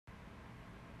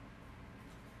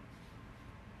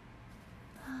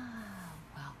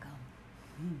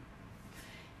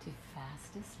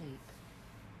fast asleep.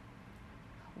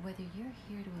 Whether you're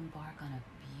here to embark on a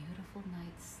beautiful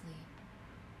night's sleep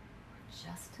or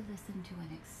just to listen to an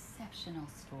exceptional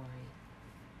story,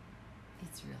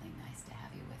 it's really nice to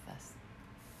have you with us.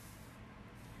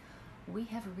 We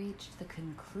have reached the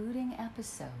concluding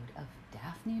episode of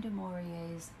Daphne du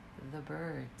Maurier's The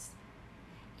Birds.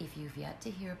 If you've yet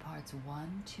to hear parts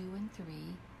 1, 2, and 3,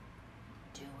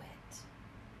 do it.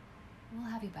 We'll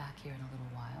have you back here in a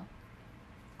little while.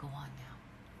 Go on now.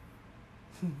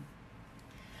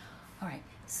 All right,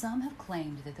 some have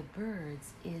claimed that The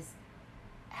Birds is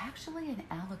actually an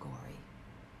allegory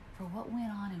for what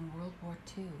went on in World War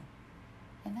II.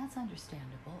 And that's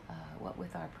understandable. What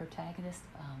with our protagonist,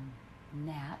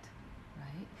 Nat,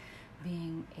 right,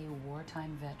 being a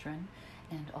wartime veteran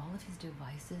and all of his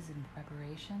devices and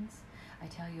preparations. I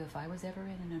tell you, if I was ever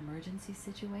in an emergency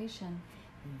situation,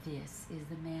 this is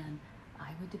the man I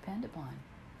would depend upon.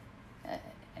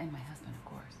 And my husband, of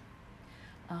course.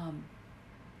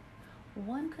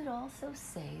 One could also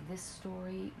say this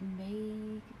story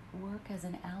may work as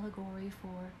an allegory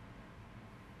for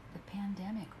the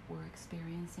pandemic we're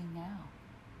experiencing now.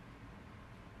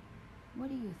 What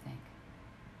do you think?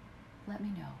 Let me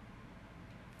know.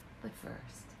 But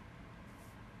first,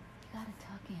 you gotta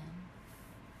tuck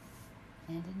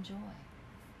in and enjoy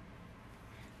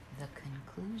the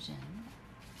conclusion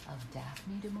of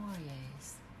Daphne du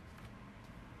Maurier's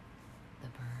The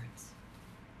Birds.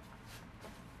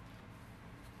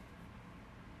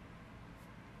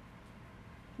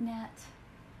 Nat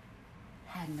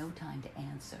had no time to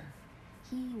answer.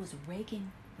 He was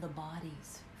raking the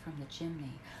bodies from the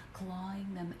chimney,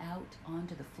 clawing them out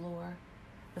onto the floor.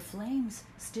 The flames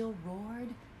still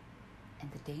roared,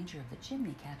 and the danger of the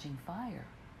chimney catching fire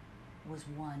was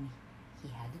one he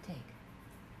had to take.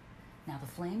 Now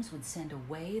the flames would send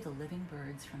away the living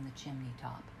birds from the chimney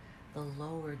top. The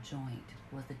lower joint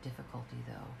was the difficulty,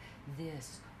 though.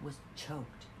 This was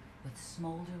choked with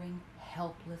smoldering,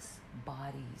 helpless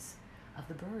bodies of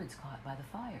the birds caught by the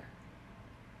fire.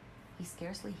 He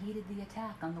scarcely heeded the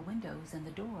attack on the windows and the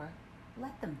door.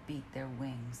 Let them beat their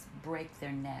wings, break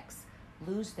their necks,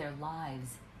 lose their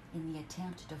lives in the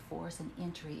attempt to force an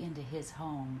entry into his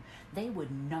home. They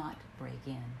would not break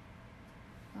in.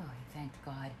 Oh, he thanked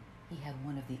God he had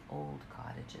one of the old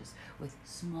cottages with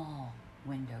small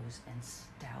windows and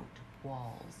stout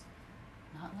walls,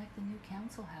 not like the new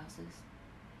council houses.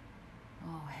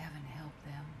 Oh, heaven help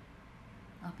them.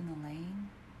 Up in the lane,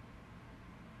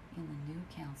 in the new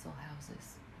council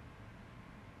houses.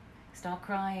 Stop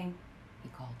crying, he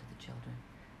called to the children.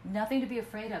 Nothing to be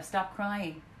afraid of. Stop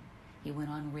crying. He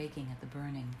went on raking at the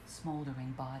burning,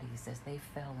 smoldering bodies as they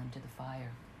fell into the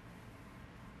fire.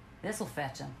 This'll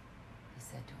fetch 'em, he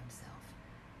said to himself.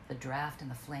 The draft and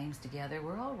the flames together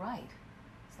were all right,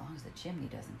 as long as the chimney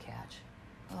doesn't catch.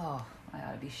 Oh, I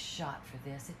ought to be shot for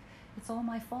this. It's all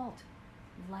my fault.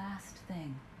 Last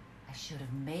thing, I should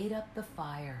have made up the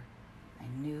fire. I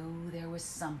knew there was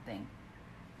something.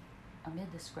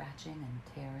 Amid the scratching and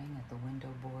tearing at the window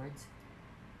boards,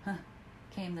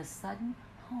 came the sudden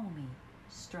homey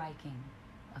striking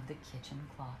of the kitchen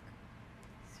clock.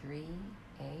 3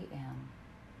 a.m.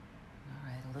 All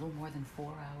right, a little more than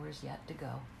 4 hours yet to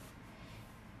go.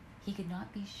 He could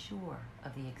not be sure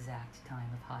of the exact time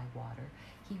of high water.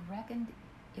 He reckoned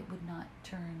it would not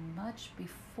turn much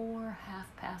before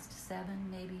 7:30,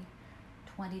 maybe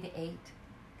 20 to 8.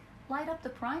 Light up the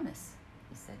primus,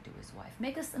 he said to his wife.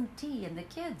 Make us some tea and the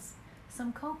kids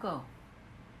some cocoa.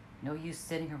 No use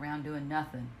sitting around doing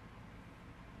nothing.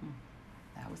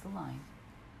 That was the line.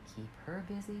 Keep her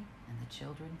busy and the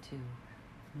children too.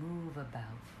 Move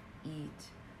about, eat,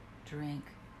 drink.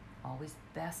 Always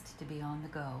best to be on the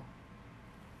go.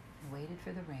 He waited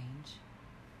for the range.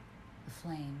 The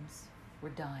flames were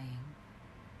dying,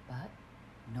 but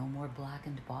no more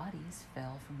blackened bodies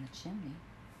fell from the chimney.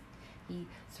 He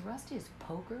thrust his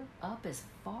poker up as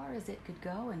far as it could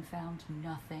go and found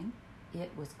nothing.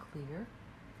 It was clear.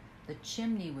 The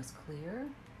chimney was clear.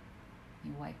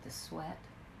 He wiped the sweat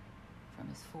from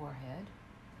his forehead.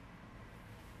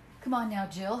 Come on now,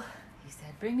 Jill, he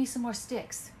said. Bring me some more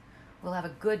sticks. We'll have a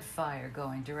good fire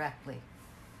going directly.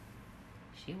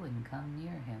 She wouldn't come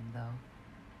near him, though.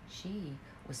 She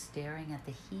was staring at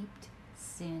the heaped,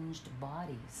 singed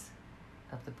bodies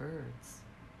of the birds.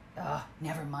 Oh,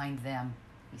 never mind them,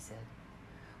 he said.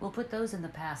 We'll put those in the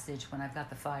passage when I've got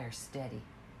the fire steady.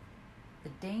 The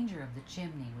danger of the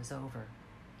chimney was over.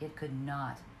 It could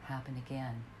not happen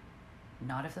again.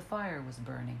 Not if the fire was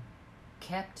burning,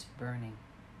 kept burning,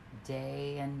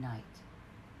 day and night.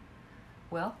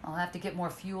 Well, I'll have to get more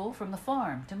fuel from the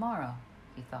farm tomorrow,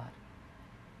 he thought.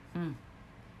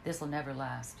 This'll never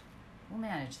last. We'll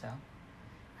manage, though.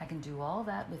 I can do all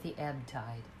that with the ebb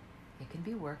tide. It can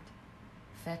be worked,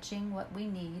 fetching what we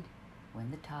need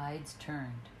when the tide's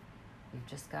turned. We've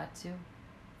just got to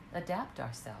adapt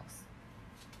ourselves.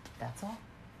 That's all.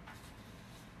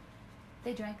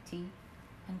 They drank tea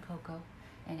and cocoa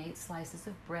and ate slices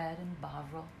of bread and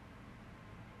bovril.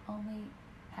 Only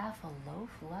half a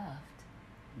loaf left,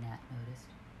 Nat noticed.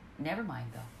 Never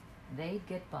mind, though. They'd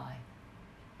get by.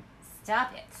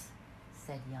 "Stop it,"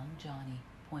 said young Johnny,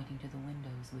 pointing to the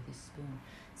windows with his spoon.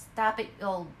 "Stop it, you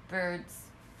old birds."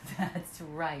 "That's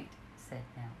right," said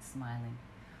Nat, smiling.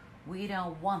 "We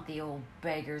don't want the old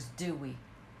beggars, do we?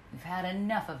 We've had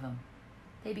enough of them."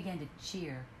 They began to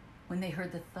cheer when they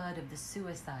heard the thud of the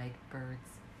suicide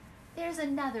birds. "There's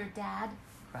another, Dad,"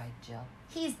 cried Jill.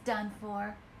 "He's done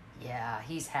for." "Yeah,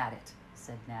 he's had it,"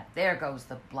 said Nat. "There goes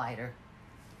the blighter."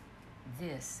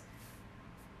 This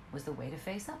was the way to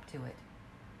face up to it.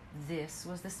 This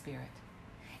was the spirit.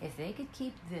 If they could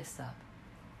keep this up,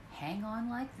 hang on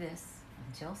like this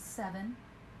until 7,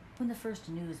 when the first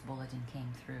news bulletin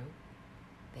came through,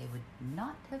 they would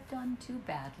not have done too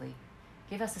badly.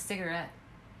 "Give us a cigarette,"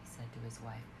 he said to his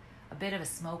wife. "A bit of a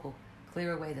smoke will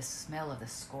clear away the smell of the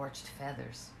scorched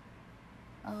feathers."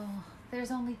 "Oh,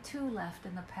 there's only 2 left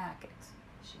in the packet,"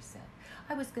 she said.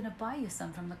 "I was going to buy you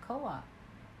some from the co-op."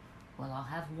 "Well, I'll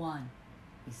have 1,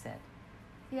 he said.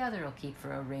 "The other will keep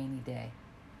for a rainy day."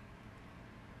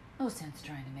 No sense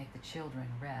trying to make the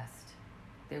children rest.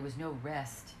 There was no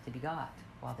rest to be got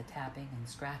while the tapping and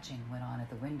scratching went on at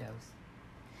the windows.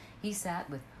 He sat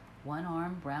with one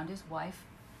arm round his wife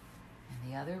and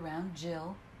the other round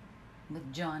Jill,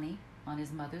 with Johnny on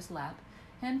his mother's lap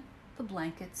and the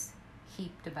blankets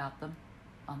heaped about them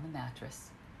on the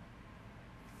mattress.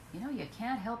 You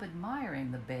can't help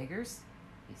admiring the beggars,"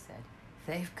 he said.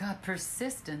 "They've got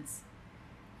persistence.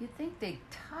 You'd think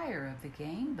they'd tire of the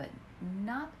game, but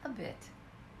not a bit."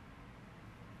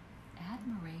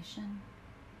 Admiration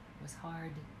was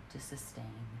hard to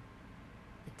sustain.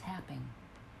 The tapping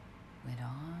went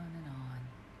on,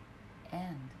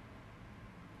 and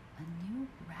a new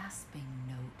rasping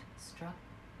note struck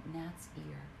Nat's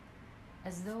ear,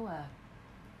 as though a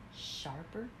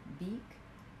sharper beak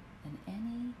than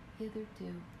any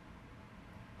hitherto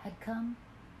had come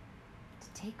to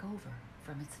take over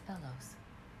from its fellows.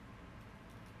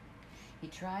 He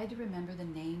tried to remember the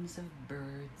names of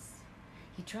birds.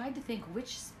 He tried to think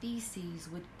which species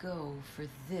would go for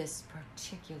this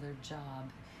particular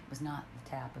job. It was not the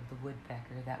tap of the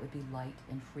woodpecker. That would be light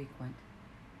and frequent.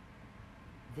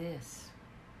 This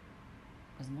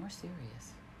was more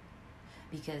serious,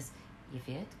 because if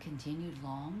it continued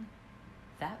long,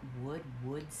 that wood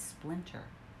would splinter,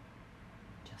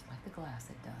 just like the glass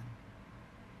had done.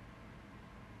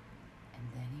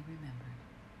 And then he remembered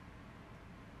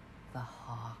the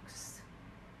hawks.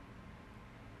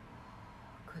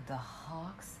 Could the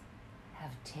hawks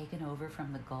have taken over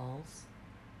from the gulls?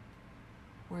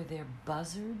 Were there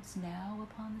buzzards now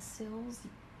upon the sills,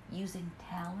 using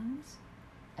talons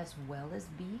as well as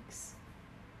beaks?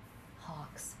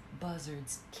 Hawks,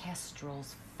 buzzards,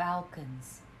 kestrels,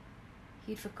 falcons.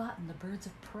 He had forgotten the birds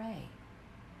of prey.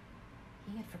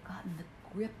 He had forgotten the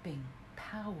gripping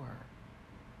power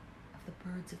of the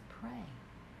birds of prey.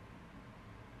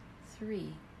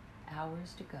 3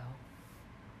 hours to go,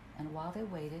 and while they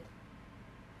waited,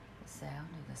 the sound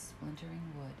of the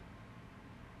splintering wood,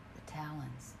 the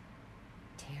talons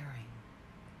tearing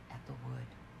at the wood.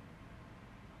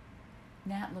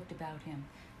 Nat looked about him,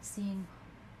 seeing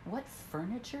what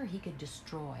furniture he could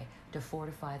destroy to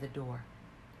fortify the door.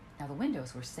 Now, the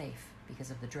windows were safe because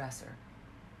of the dresser.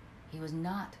 He was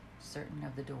not certain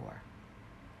of the door.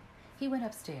 He went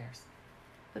upstairs,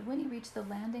 but when he reached the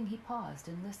landing, he paused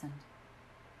and listened.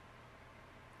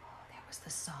 Oh, there was the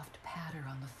soft patter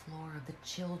on the floor of the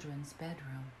children's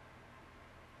bedroom.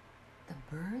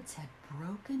 The birds had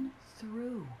broken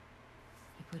through.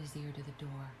 He put his ear to the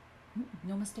door.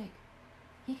 No mistake.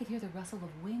 He could hear the rustle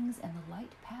of wings and the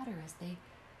light patter as they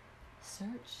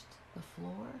searched the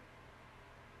floor.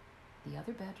 The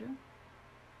other bedroom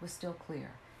was still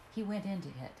clear. He went into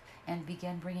it and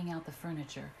began bringing out the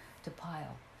furniture to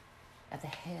pile at the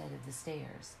head of the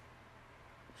stairs.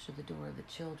 Should the door of the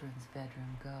children's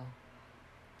bedroom go?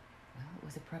 Well, it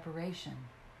was a preparation.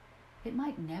 It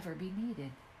might never be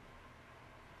needed.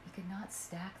 He could not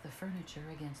stack the furniture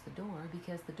against the door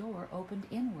because the door opened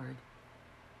inward.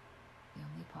 The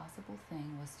only possible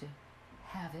thing was to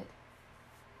have it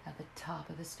at the top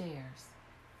of the stairs.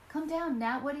 "Come down,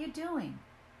 Nat, what are you doing?"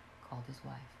 called his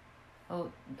wife.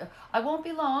 "Oh, I won't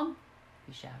be long,"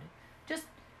 he shouted. "Just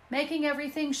making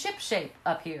everything shipshape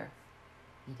up here."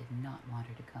 He did not want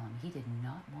her to come. He did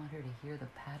not want her to hear the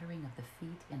pattering of the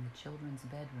feet in the children's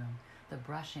bedroom, the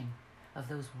brushing of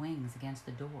those wings against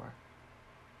the door.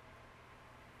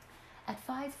 At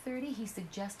 5:30, he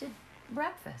suggested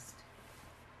breakfast,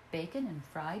 bacon and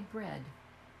fried bread,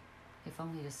 if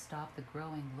only to stop the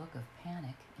growing look of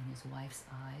panic in his wife's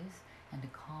eyes and to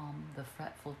calm the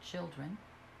fretful children.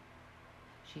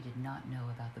 She did not know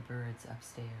about the birds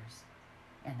upstairs,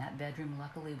 and that bedroom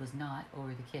luckily was not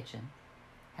over the kitchen.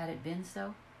 Had it been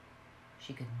so,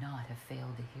 she could not have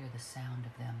failed to hear the sound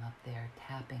of them up there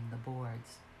tapping the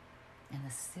boards, and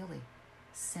the silly,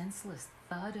 senseless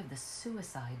thud of the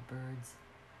suicide birds,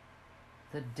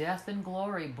 the death and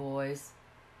glory boys,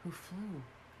 who flew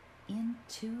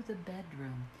into the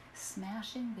bedroom,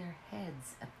 smashing their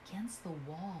heads against the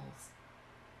walls.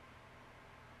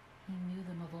 He knew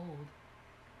them of old,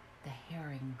 the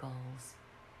herring gulls.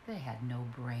 They had no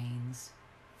brains.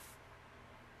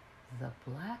 The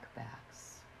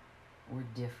blackbacks were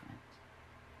different.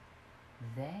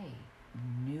 They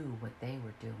knew what they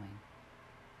were doing,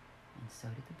 and so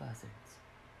did the buzzards,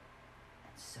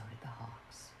 and so did the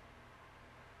hawks.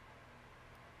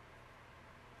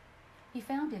 He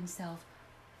found himself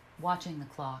watching the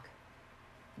clock,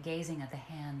 gazing at the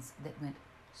hands that went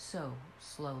so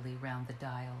slowly round the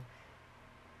dial.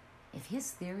 If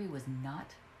his theory was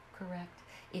not correct,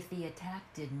 if the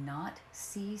attack did not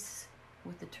cease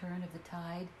with the turn of the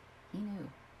tide, he knew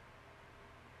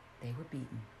they were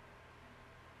beaten.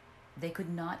 They could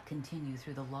not continue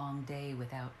through the long day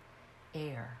without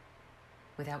air,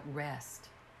 without rest,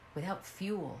 without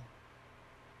fuel,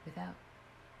 without.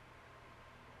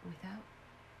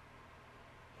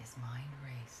 His mind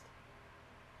raced.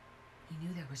 He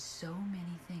knew there were so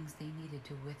many things they needed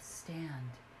to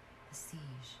withstand the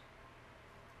siege.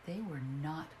 They were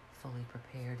not fully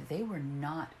prepared. They were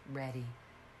not ready.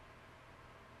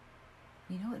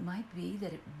 You know, it might be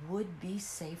that it would be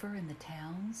safer in the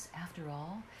towns, after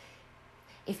all.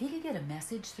 If he could get a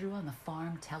message through on the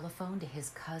farm telephone to his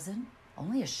cousin,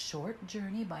 only a short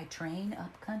journey by train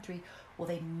up country, well,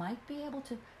 they might be able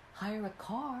to hire a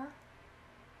car,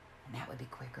 and that would be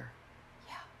quicker.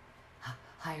 Yeah,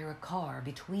 hire a car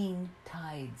between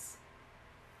tides.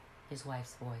 His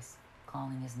wife's voice,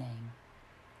 calling his name,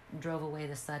 drove away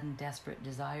the sudden desperate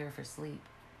desire for sleep.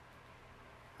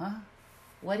 Huh?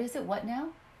 What is it? What now?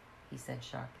 He said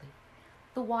sharply.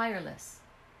 The wireless,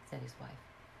 said his wife.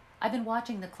 I've been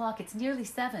watching the clock. It's nearly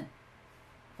 7.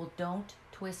 Well, don't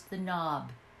twist the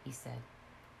knob, he said,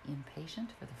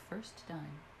 impatient for the first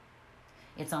time.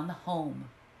 It's on the home.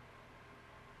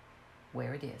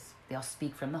 Where it is. They'll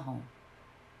speak from the home.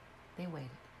 They waited.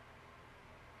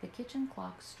 The kitchen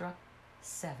clock struck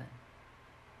 7.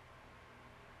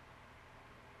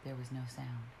 There was no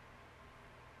sound.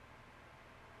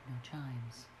 No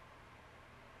chimes.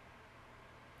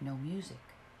 No music.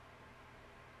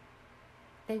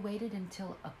 They waited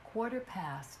until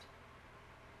 1:15.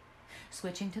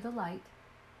 Switching to the light,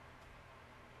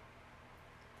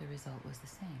 the result was the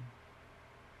same.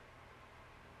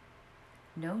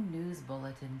 No news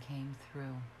bulletin came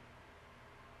through.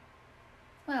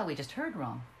 Well, we just heard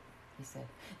wrong, he said.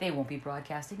 They won't be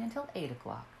broadcasting until 8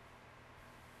 o'clock.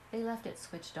 They left it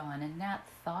switched on, and Nat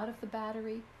thought of the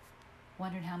battery,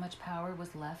 wondered how much power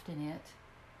was left in it.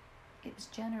 It was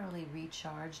generally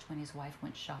recharged when his wife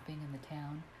went shopping in the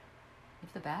town.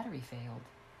 If the battery failed,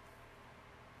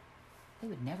 they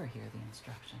would never hear the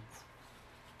instructions.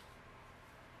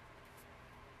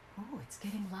 Oh, it's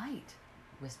getting light,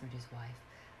 whispered his wife.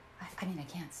 I mean,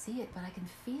 I can't see it, but I can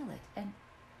feel it. And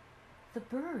the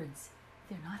birds,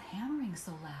 they're not hammering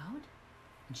so loud.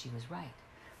 And she was right.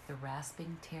 The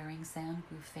rasping, tearing sound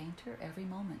grew fainter every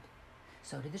moment.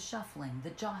 So did the shuffling, the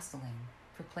jostling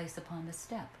for place upon the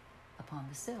step, upon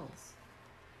the sills.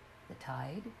 The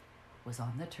tide was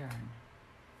on the turn.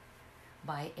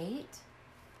 By 8,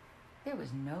 there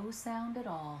was no sound at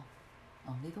all,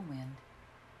 only the wind.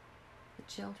 The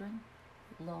children,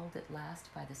 lulled at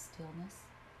last by the stillness,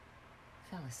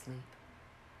 fell asleep.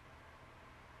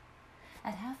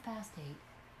 At 8:30,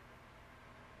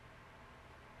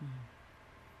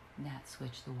 Nat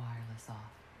switched the wireless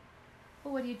off.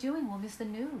 Well, what are you doing? We'll miss the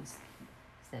news,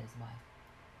 said his wife.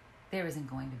 There isn't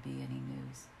going to be any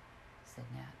news, said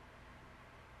Nat.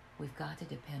 We've got to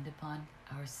depend upon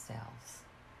ourselves.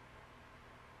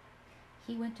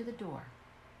 He went to the door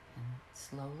and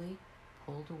slowly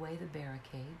pulled away the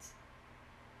barricades.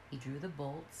 He drew the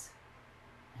bolts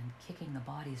and, kicking the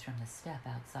bodies from the step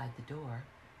outside the door,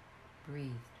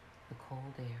 breathed the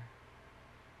cold air.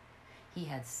 He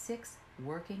had 6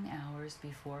 working hours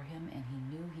before him, and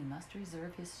he knew he must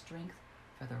reserve his strength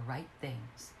for the right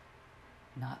things.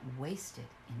 not wasted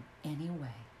in any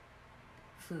way.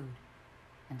 Food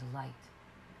and light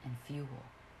and fuel,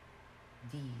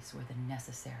 these were the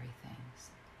necessary things.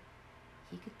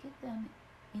 He could give them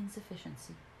in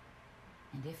sufficiency,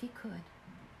 and if he could,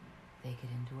 they could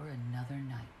endure another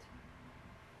night.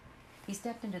 He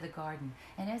stepped into the garden,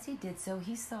 and as he did so,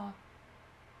 he saw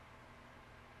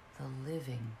the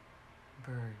living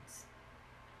birds.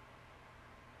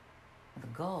 The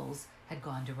gulls had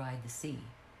gone to ride the sea,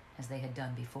 as they had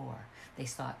done before. They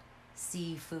sought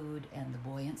seafood and the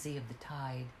buoyancy of the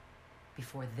tide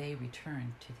before they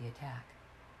returned to the attack.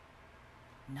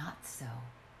 Not so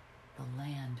the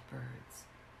land birds.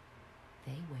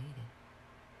 They waited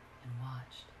and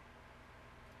watched.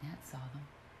 Nat saw them.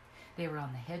 They were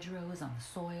on the hedgerows, on the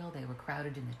soil. They were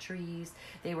crowded in the trees.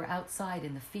 They were outside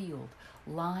in the field,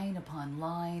 line upon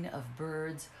line of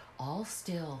birds, all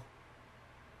still,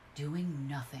 doing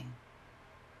nothing.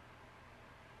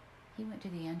 He went to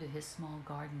the end of his small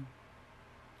garden.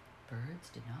 Birds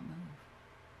did not move.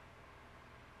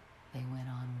 They went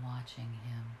on watching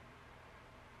him.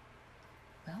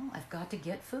 Well, I've got to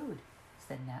get food,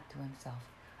 said Nat to himself.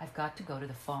 I've got to go to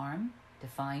the farm to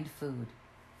find food.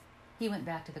 He went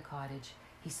back to the cottage.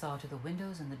 He saw to the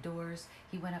windows and the doors.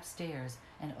 He went upstairs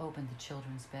and opened the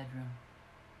children's bedroom.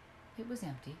 It was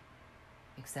empty,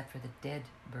 except for the dead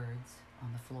birds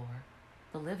on the floor.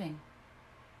 The living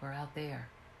were out there,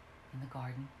 in the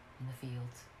garden, in the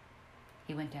fields.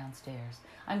 He went downstairs.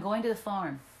 I'm going to the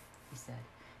farm, he said.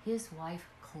 His wife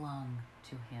clung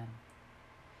to him.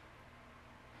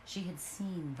 She had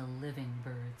seen the living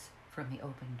birds from the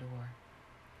open door.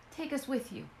 Take us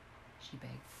with you, she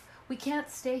begged. We can't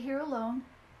stay here alone.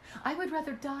 I would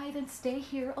rather die than stay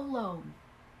here alone.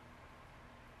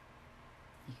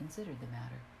 He considered the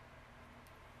matter.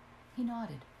 He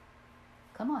nodded.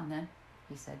 Come on then,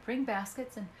 he said. Bring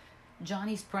baskets and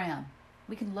Johnny's pram.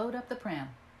 We can load up the pram.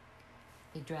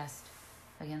 They dressed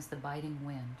against the biting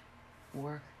wind,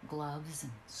 wore gloves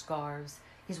and scarves.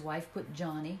 His wife put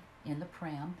Johnny in the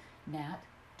pram. Nat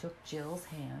took Jill's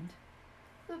hand.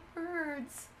 The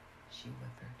birds, she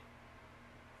whimpered.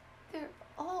 They're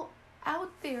all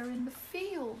out there in the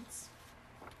fields.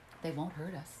 They won't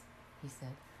hurt us, he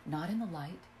said. Not in the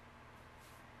light.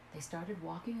 They started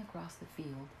walking across the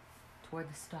field toward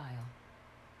the stile,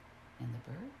 and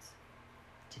the birds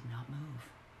did not move.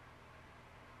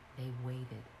 They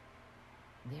waited,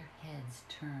 their heads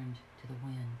turned to the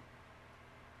wind.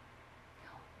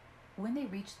 When they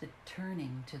reached the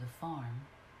turning to the farm,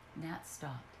 Nat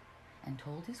stopped and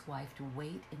told his wife to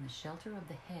wait in the shelter of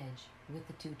the hedge with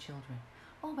the two children.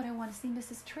 Oh, but I want to see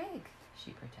Mrs. Trigg,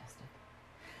 she protested.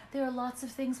 There are lots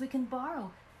of things we can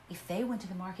borrow. If they went to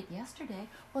the market yesterday,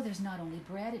 well, there's not only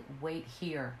bread. Wait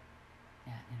here,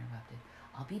 Nat interrupted.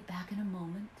 I'll be back in a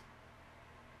moment.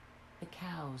 The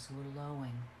cows were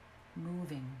lowing,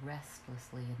 moving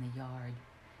restlessly in the yard,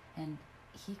 and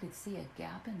he could see a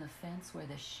gap in the fence where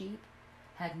the sheep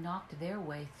had knocked their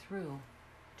way through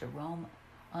to roam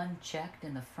unchecked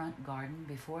in the front garden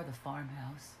before the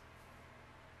farmhouse.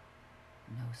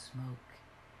 No smoke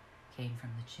came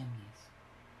from the chimneys.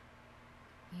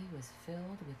 He was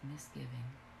filled with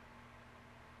misgiving.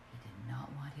 He did not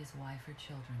want his wife or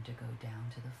children to go down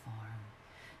to the farm.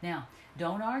 Now,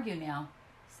 don't argue now,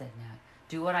 said Nat.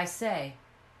 Do what I say.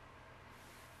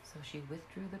 So she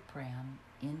withdrew the pram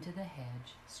into the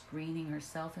hedge, screening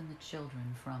herself and the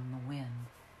children from the wind,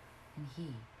 and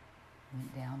he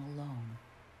went down alone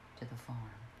to the farm.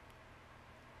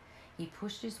 He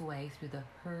pushed his way through the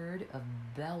herd of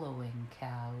bellowing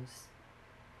cows,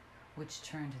 which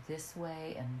turned this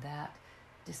way and that,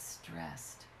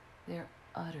 distressed, their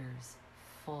udders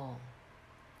full.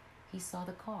 He saw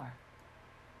the car,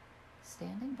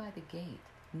 standing by the gate,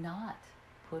 not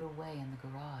put away in the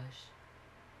garage.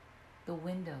 The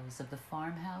windows of the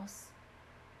farmhouse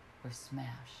were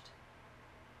smashed.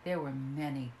 There were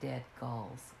many dead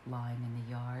gulls lying in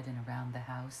the yard and around the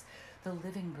house. The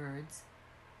living birds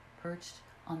perched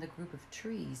on the group of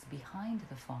trees behind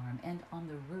the farm and on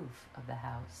the roof of the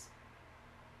house.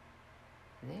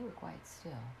 They were quite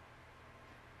still.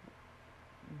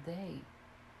 They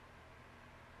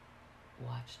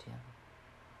watched him.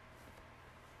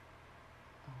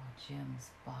 Oh, Jim's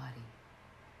body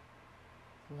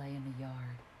lay in the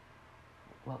yard,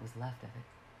 what was left of it.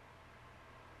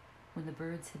 When the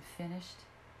birds had finished,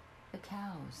 the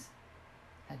cows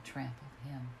had trampled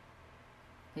him.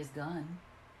 His gun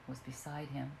was beside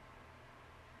him.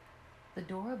 The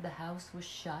door of the house was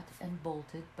shut and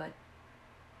bolted, but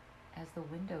as the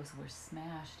windows were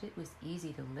smashed, it was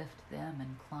easy to lift them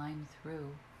and climb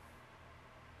through.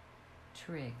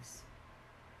 Trigg's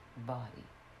body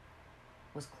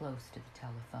was close to the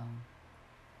telephone.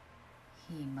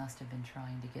 He must have been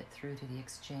trying to get through to the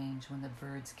exchange when the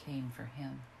birds came for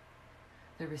him.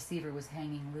 The receiver was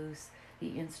hanging loose,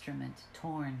 the instrument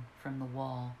torn from the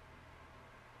wall.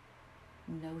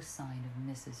 No sign of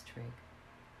Mrs. Trigg.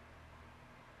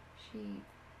 She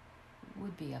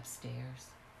would be upstairs.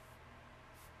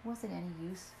 Was it any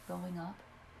use going up?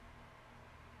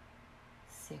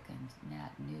 Sickened,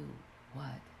 Nat knew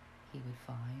what he would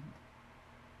find.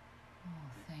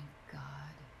 Oh, thank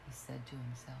God, he said to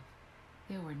himself.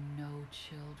 There were no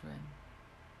children.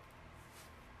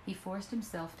 He forced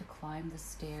himself to climb the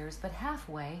stairs, but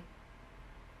halfway,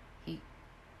 he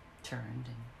turned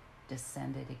and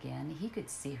descended again. He could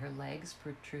see her legs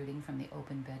protruding from the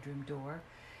open bedroom door.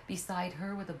 Beside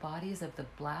her were the bodies of the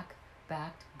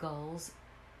black-backed gulls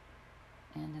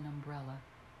and an umbrella,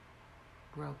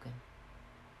 broken.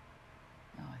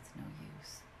 Oh, it's no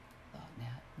use, thought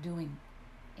Nat, doing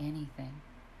anything.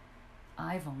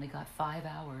 I've only got 5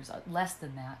 hours, less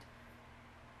than that.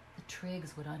 The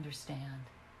Triggs would understand.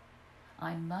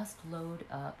 I must load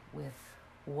up with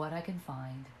what I can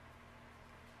find.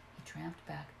 He tramped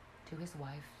back to his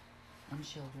wife and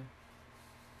children.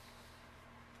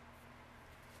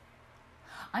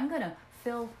 I'm going to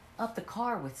fill up the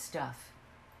car with stuff,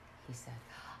 he said.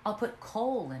 I'll put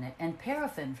coal in it and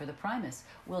paraffin for the Primus.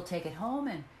 We'll take it home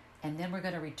and then we're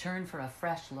going to return for a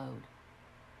fresh load.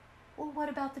 Well, what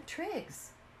about the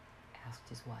Triggs? Asked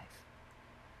his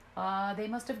wife. They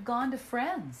must have gone to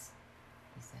friends,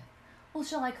 he said. Well,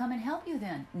 shall I come and help you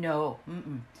then? No,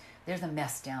 There's a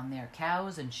mess down there,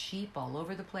 cows and sheep all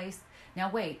over the place.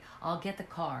 Now wait, I'll get the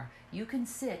car. You can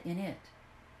sit in it.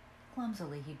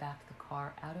 Clumsily, he backed the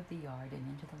car out of the yard and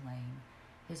into the lane.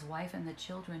 His wife and the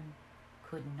children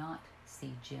could not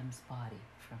see Jim's body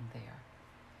from there.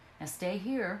 Now stay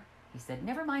here, he said.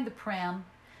 Never mind the pram.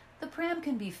 The pram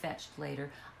can be fetched later.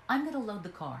 I'm going to load the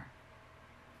car.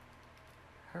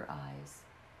 Her eyes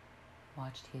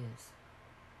watched his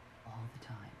all the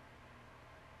time.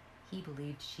 He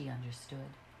believed she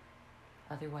understood.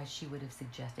 Otherwise, she would have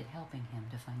suggested helping him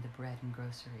to find the bread and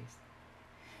groceries.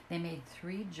 They made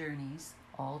 3 journeys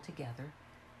all together,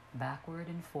 backward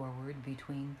and forward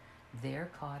between their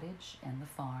cottage and the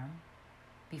farm,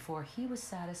 before he was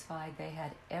satisfied they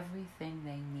had everything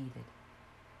they needed.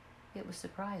 It was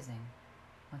surprising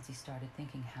once he started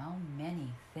thinking how many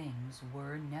things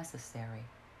were necessary.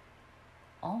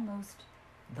 Almost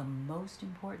the most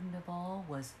important of all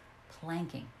was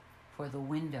planking for the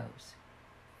windows.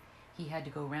 He had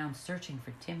to go round searching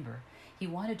for timber. He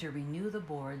wanted to renew the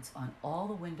boards on all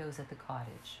the windows at the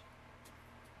cottage.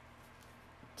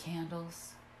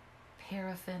 Candles,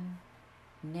 paraffin,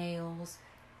 nails,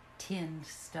 tinned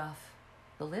stuff.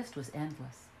 The list was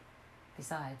endless.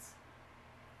 Besides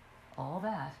all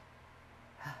that,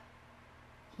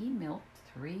 he milked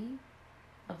 3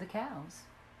 of the cows.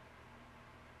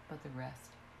 But the rest,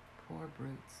 poor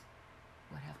brutes,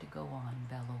 would have to go on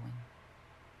bellowing.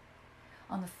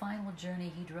 On the final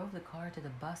journey, he drove the car to the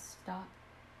bus stop.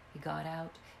 He got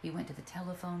out. He went to the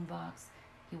telephone box.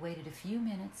 He waited a few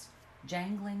minutes,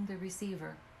 jangling the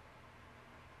receiver.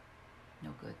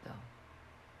 No good,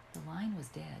 though. The line was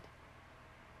dead.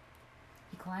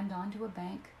 He climbed onto a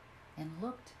bank and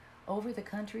looked over the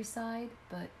countryside,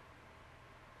 but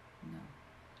no.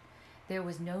 There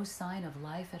was no sign of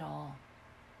life at all.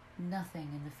 Nothing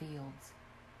in the fields.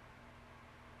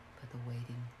 But the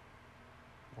waiting,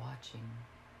 watching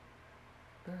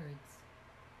birds.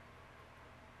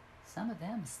 Some of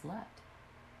them slept.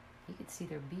 He could see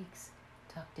their beaks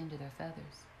tucked into their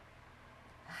feathers.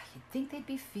 You'd think they'd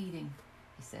be feeding,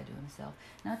 he said to himself,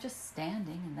 not just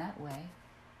standing in that way.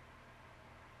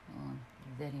 Oh,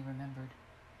 then he remembered.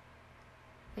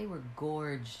 They were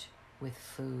gorged with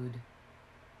food.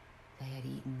 They had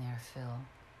eaten their fill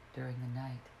during the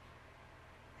night.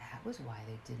 That was why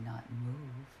they did not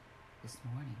move this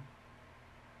morning.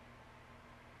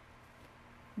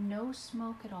 No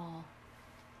smoke at all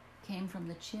came from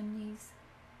the chimneys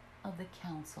of the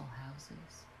council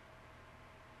houses.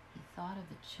 He thought of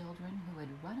the children who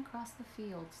had run across the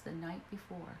fields the night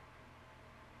before.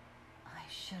 I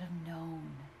should have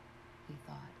known, he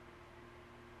thought.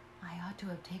 I ought to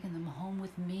have taken them home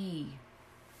with me.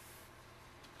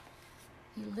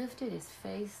 He lifted his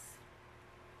face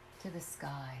to the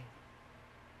sky.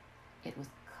 It was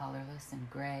colorless and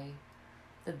gray.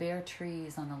 The bare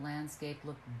trees on the landscape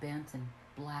looked bent and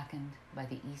blackened by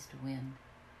the east wind.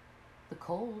 The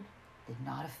cold did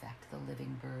not affect the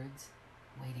living birds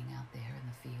waiting out there in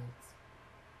the fields.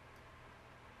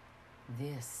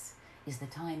 This is the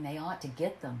time they ought to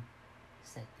get them,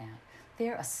 said Nat.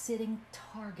 They're a sitting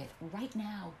target right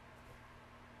now.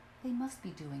 They must be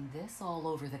doing this all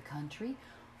over the country.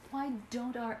 Why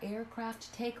don't our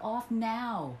aircraft take off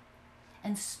now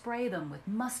and spray them with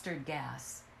mustard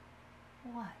gas?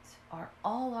 What are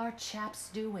all our chaps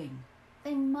doing?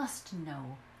 They must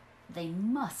know. They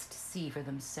must see for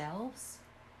themselves.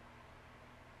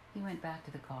 He went back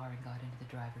to the car and got into the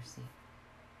driver's seat.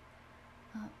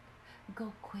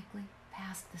 Go quickly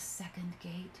past the second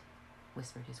gate,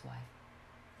 whispered his wife.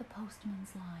 The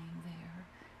postman's lying there.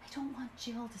 I don't want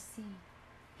Jill to see.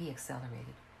 He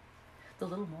accelerated. The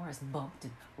little Morris bumped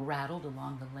and rattled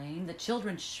along the lane. The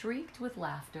children shrieked with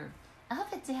laughter.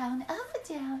 Up and down,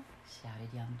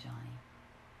 shouted young Johnny.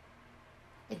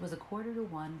 It was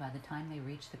 1:45 by the time they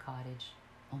reached the cottage,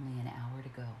 only an hour to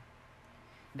go.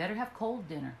 Better have cold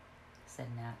dinner, said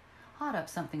Nat. Hot up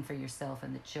something for yourself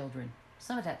and the children.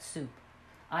 Some of that soup.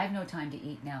 I've no time to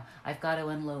eat now. I've got to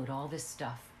unload all this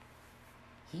stuff.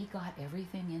 He got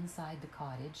everything inside the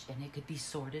cottage, and it could be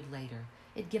sorted later.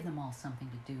 It'd give them all something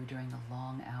to do during the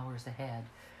long hours ahead.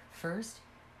 First,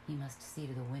 he must see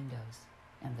to the windows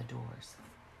and the doors.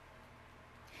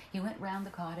 He went round the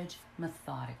cottage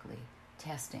methodically,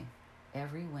 testing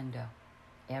every window,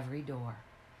 every door.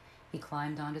 He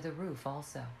climbed onto the roof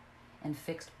also, and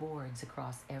fixed boards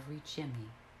across every chimney,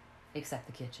 except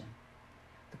the kitchen.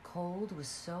 The cold was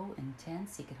so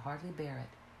intense he could hardly bear it,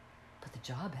 but the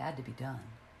job had to be done.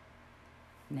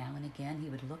 Now and again he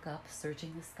would look up,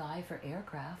 searching the sky for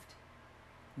aircraft.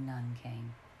 None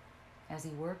came. As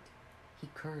he worked, he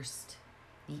cursed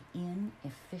the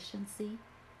inefficiency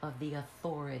of the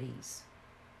authorities.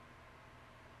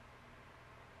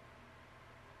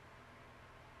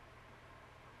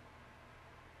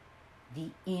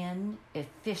 The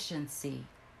inefficiency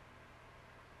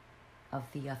of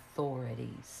the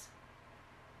authorities.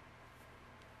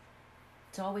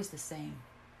 It's always the same,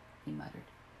 he muttered.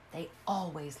 They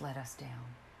always let us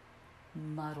down.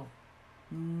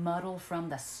 Muddle from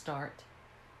the start.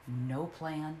 No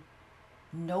plan,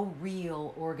 no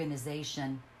real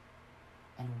organization,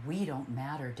 and we don't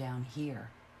matter down here.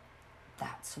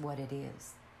 That's what it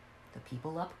is. The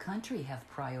people up country have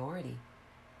priority.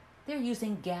 They're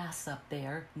using gas up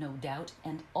there, no doubt,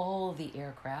 and all the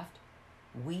aircraft.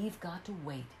 We've got to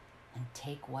wait and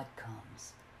take what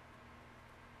comes.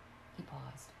 He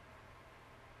paused.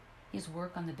 His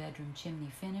work on the bedroom chimney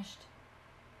finished,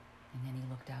 and then he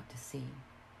looked out to sea.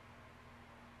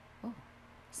 Oh,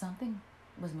 something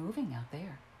was moving out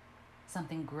there.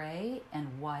 Something gray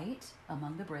and white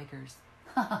among the breakers.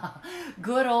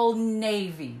 Good old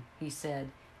Navy, he said.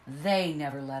 They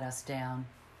never let us down.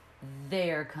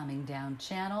 They're coming down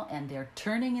channel, and they're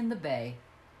turning in the bay.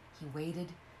 He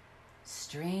waited,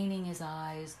 straining his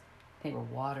eyes, they were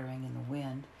watering in the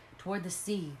wind, toward the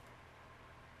sea.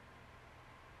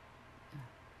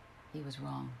 He was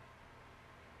wrong.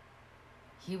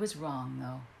 He was wrong,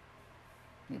 though.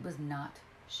 It was not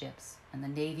ships, and the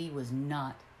Navy was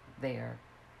not there.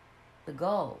 The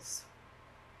gulls.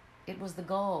 It was the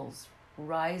gulls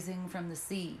rising from the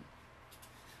sea.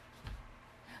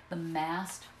 The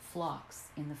massed flocks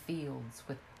in the fields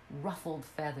with ruffled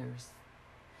feathers.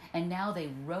 And now they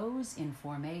rose in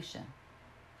formation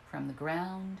from the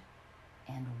ground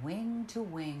and wing to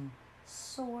wing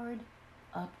soared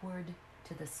upward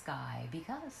to the sky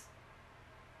because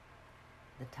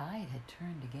the tide had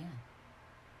turned again.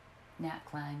 Nat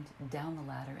climbed down the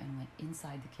ladder and went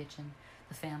inside the kitchen.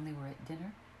 The family were at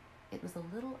dinner. It was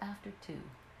a little after 2.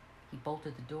 He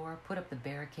bolted the door, put up the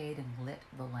barricade, and lit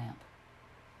the lamp.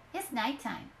 It's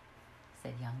nighttime,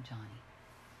 said young Johnny.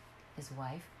 His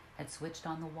wife had switched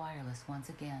on the wireless once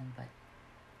again, but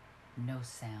no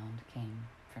sound came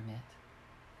from it.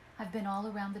 I've been all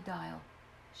around the dial,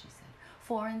 she said.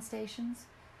 Foreign stations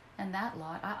and that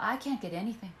lot. I can't get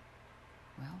anything.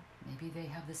 Well, maybe they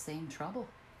have the same trouble,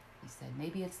 he said.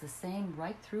 Maybe it's the same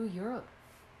right through Europe.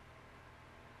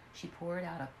 She poured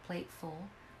out a plateful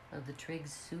of the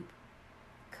Triggs soup,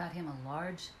 cut him a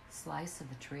large slice of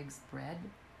the Triggs bread,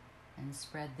 and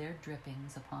spread their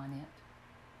drippings upon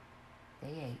it.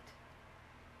 They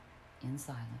ate in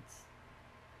silence.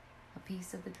 A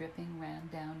piece of the dripping ran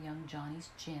down young Johnny's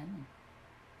chin and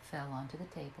fell onto the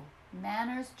table.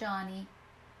 Manners, Johnny,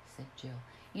 said Jill.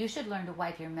 You should learn to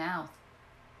wipe your mouth.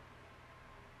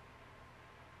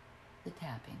 The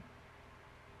tapping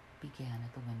began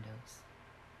at the windows,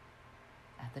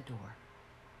 at the door.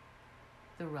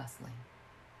 The rustling,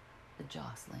 the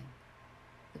jostling,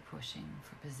 the pushing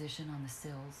for position on the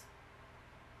sills.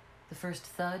 The first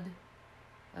thud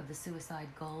of the suicide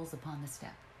gulls upon the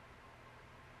step.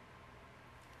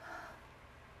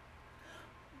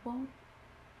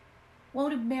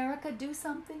 Won't America do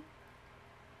something?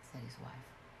 Said his wife.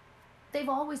 They've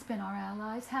always been our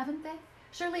allies, haven't they?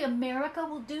 Surely America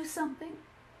will do something.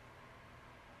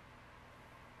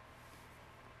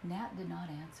 Nat did not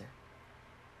answer.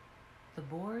 The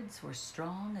boards were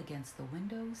strong against the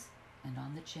windows and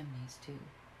on the chimneys, too.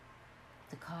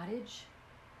 The cottage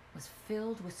was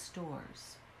filled with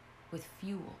stores, with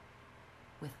fuel,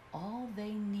 with all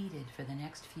they needed for the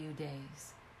next few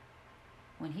days.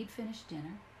 When he'd finished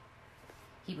dinner,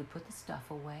 he would put the stuff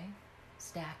away,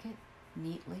 stack it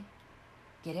neatly,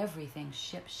 get everything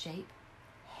ship-shape,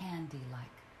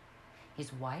 handy-like.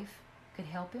 His wife could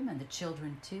help him, and the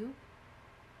children too.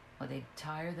 Well, they'd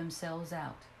tire themselves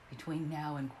out between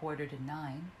now and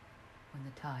 9:15, when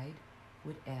the tide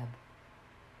would ebb.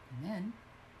 And then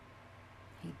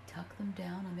he'd tuck them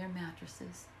down on their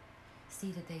mattresses,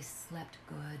 see that they slept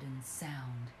good and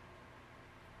sound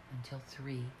until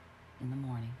 3 in the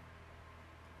morning.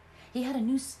 He had a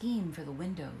new scheme for the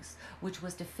windows, which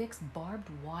was to fix barbed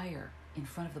wire in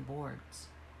front of the boards.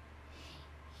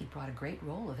 He'd brought a great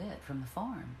roll of it from the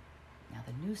farm. Now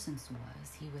the nuisance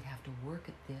was he would have to work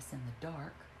at this in the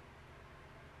dark.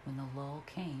 When the lull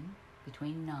came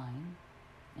between 9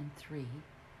 and 3,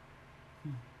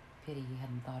 pity he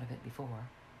hadn't thought of it before.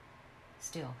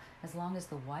 Still, as long as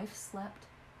the wife slept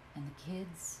and the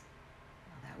kids,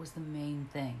 well, that was the main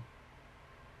thing.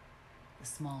 The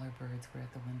smaller birds were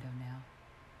at the window now.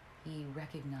 He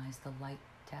recognized the light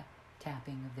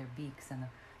tapping of their beaks and the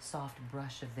soft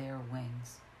brush of their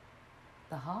wings.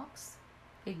 The hawks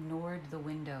ignored the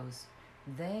windows.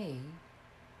 They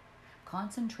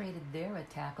concentrated their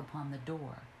attack upon the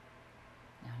door.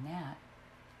 Now Nat,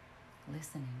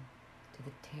 listening to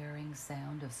the tearing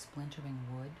sound of splintering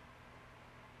wood,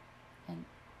 and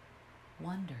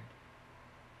wondered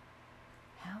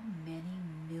how many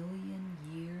million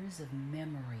years of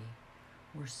memory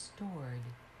were stored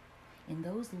in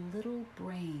those little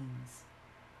brains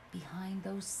behind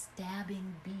those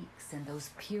stabbing beaks and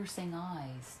those piercing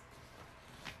eyes,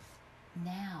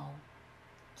 now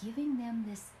giving them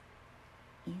this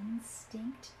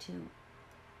instinct to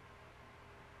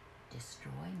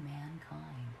destroy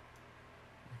mankind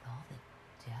with all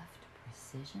the deft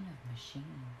precision of machines.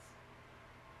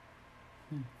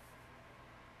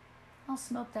 I'll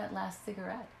smoke that last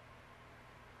cigarette,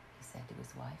 he said to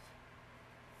his wife.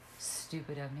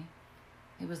 Stupid of me.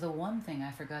 It was the one thing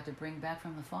I forgot to bring back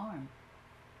from the farm.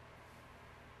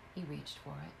 He reached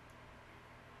for it,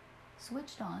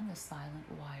 switched on the silent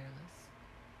wireless,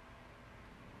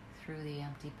 threw the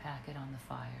empty packet on the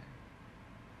fire,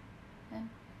 and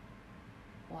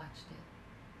watched it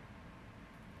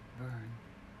burn